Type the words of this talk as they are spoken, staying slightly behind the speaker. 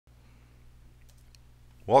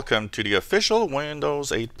Welcome to the official Windows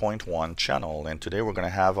 8.1 channel, and today we're going to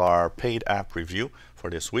have our paid app review for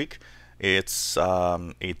this week. It's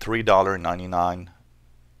a $3.99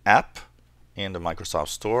 app in the Microsoft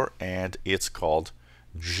Store, and it's called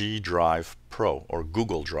Gdrive Pro or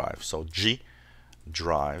Google Drive. So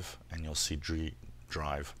Gdrive, and you'll see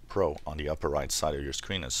Gdrive Pro on the upper right side of your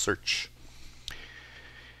screen as search.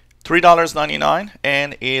 $3.99,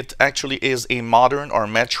 and it actually is a modern or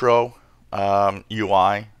Metro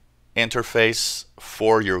UI interface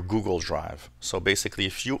for your Google Drive. So basically,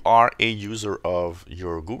 if you are a user of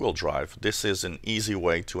your Google Drive, this is an easy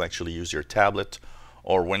way to actually use your tablet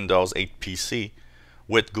or Windows 8 PC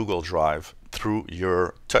with Google Drive through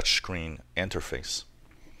your touchscreen interface.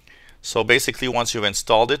 So basically, once you've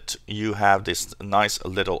installed it, you have this nice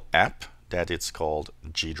little app that it's called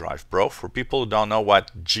Gdrive Pro. For people who don't know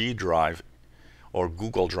what Gdrive or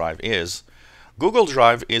Google Drive is, Google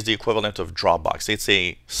Drive is the equivalent of Dropbox. It's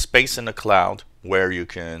a space in the cloud where you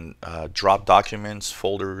can drop documents,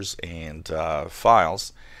 folders, and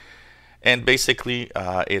files. And basically,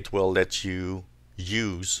 it will let you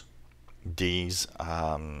use these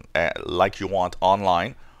like you want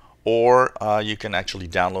online, or you can actually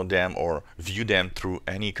download them or view them through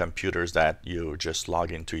any computers that you just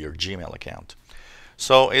log into your Gmail account.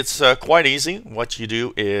 So it's quite easy. What you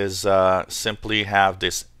do is simply have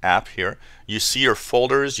this app here. You see your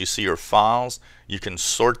folders, you see your files. You can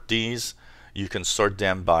sort these. You can sort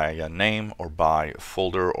them by name or by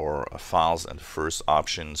folder or files and first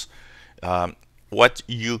options. What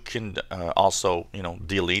you can also,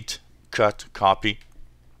 delete, cut, copy.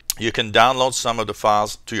 You can download some of the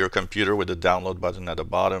files to your computer with the download button at the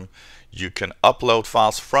bottom. You can upload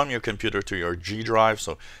files from your computer to your Gdrive.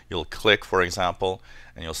 So you'll click, for example,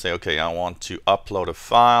 and you'll say, okay, I want to upload a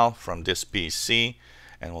file from this PC,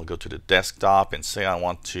 and we'll go to the desktop and say I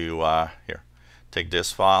want to take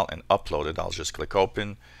this file and upload it. I'll just click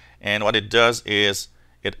open, and what it does is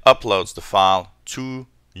it uploads the file to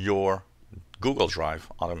your Google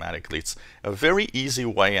Drive automatically. It's a very easy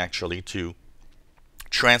way actually to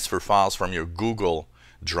transfer files from your Google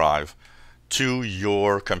Drive to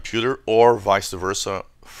your computer, or vice versa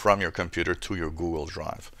from your computer to your Google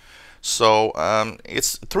Drive. So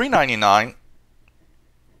it's $3.99.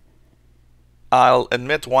 I'll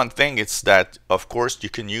admit one thing, it's that of course you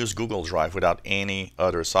can use Google Drive without any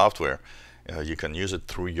other software. You can use it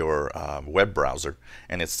through your web browser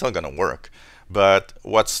and it's still going to work. But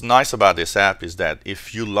what's nice about this app is that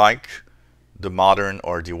if you like the modern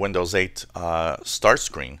or the Windows 8 start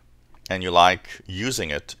screen, and you like using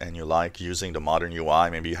it, and you like using the modern UI,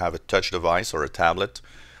 maybe you have a touch device or a tablet,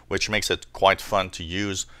 which makes it quite fun to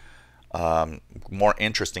use, more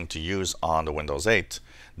interesting to use on the Windows 8,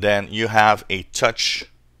 then you have a touch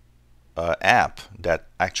app that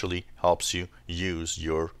actually helps you use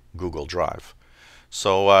your Google Drive.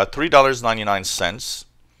 So $3.99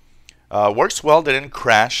 works well, didn't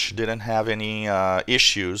crash, didn't have any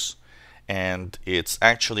issues. And it's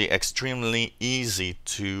actually extremely easy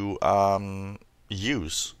to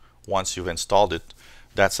use once you've installed it.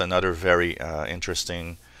 That's another very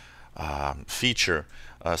interesting feature.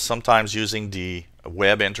 Sometimes using the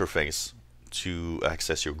web interface to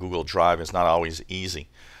access your Google Drive is not always easy.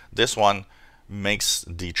 This one makes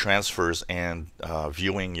the transfers and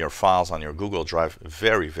viewing your files on your Google Drive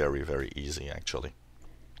very, very, very easy actually.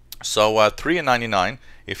 So $3.99.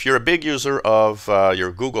 If you're a big user of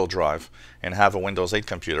your Google Drive and have a Windows 8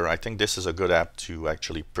 computer, I think this is a good app to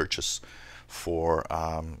actually purchase for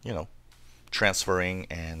transferring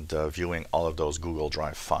and viewing all of those Google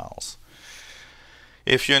Drive files.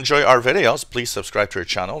 If you enjoy our videos, please subscribe to our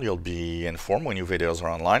channel. You'll be informed when new videos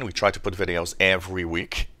are online. We try to put videos every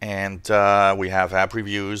week, and we have app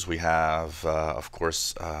reviews. We have, of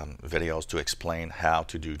course, videos to explain how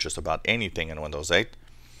to do just about anything in Windows 8.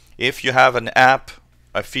 If you have an app,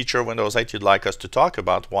 a feature of Windows 8 you'd like us to talk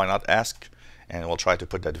about, why not ask, and we'll try to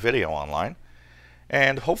put that video online.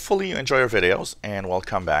 And hopefully you enjoy our videos, and we'll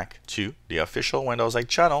come back to the official Windows 8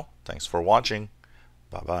 channel. Thanks for watching.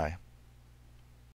 Bye-bye.